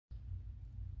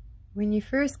When you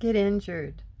first get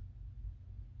injured,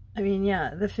 I mean,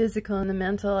 yeah, the physical and the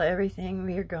mental, everything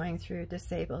we are going through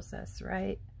disables us,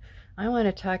 right? I want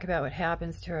to talk about what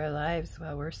happens to our lives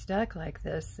while we're stuck like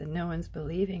this and no one's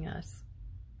believing us.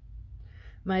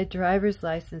 My driver's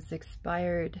license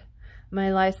expired. My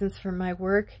license for my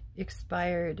work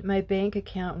expired. My bank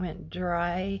account went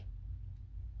dry.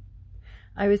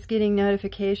 I was getting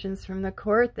notifications from the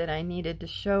court that I needed to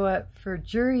show up for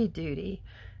jury duty.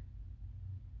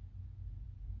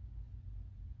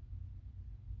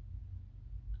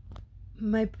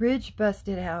 My bridge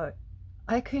busted out.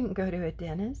 I couldn't go to a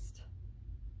dentist.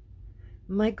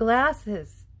 My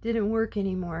glasses didn't work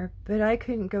anymore, but I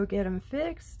couldn't go get them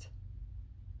fixed.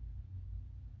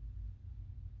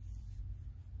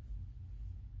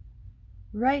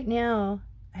 Right now,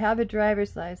 I have a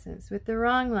driver's license with the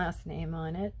wrong last name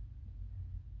on it.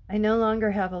 I no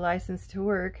longer have a license to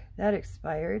work. That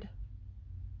expired.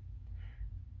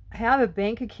 I have a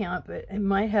bank account, but it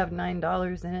might have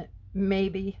 $9 in it.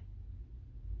 Maybe.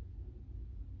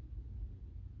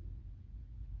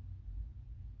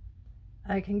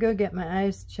 I can go get my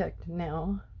eyes checked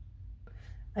now.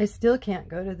 I still can't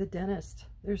go to the dentist.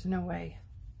 There's no way.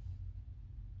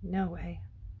 No way.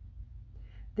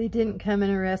 They didn't come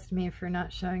and arrest me for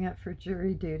not showing up for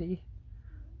jury duty.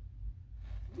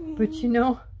 But you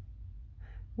know,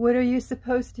 what are you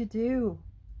supposed to do?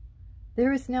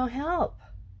 There is no help.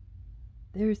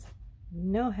 There's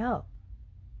no help.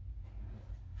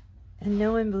 And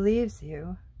no one believes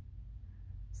you.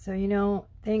 So, you know,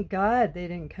 thank God they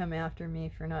didn't come after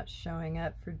me for not showing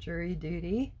up for jury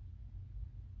duty.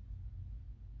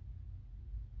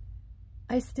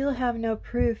 I still have no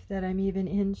proof that I'm even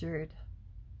injured.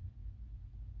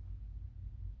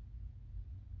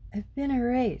 I've been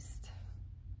erased.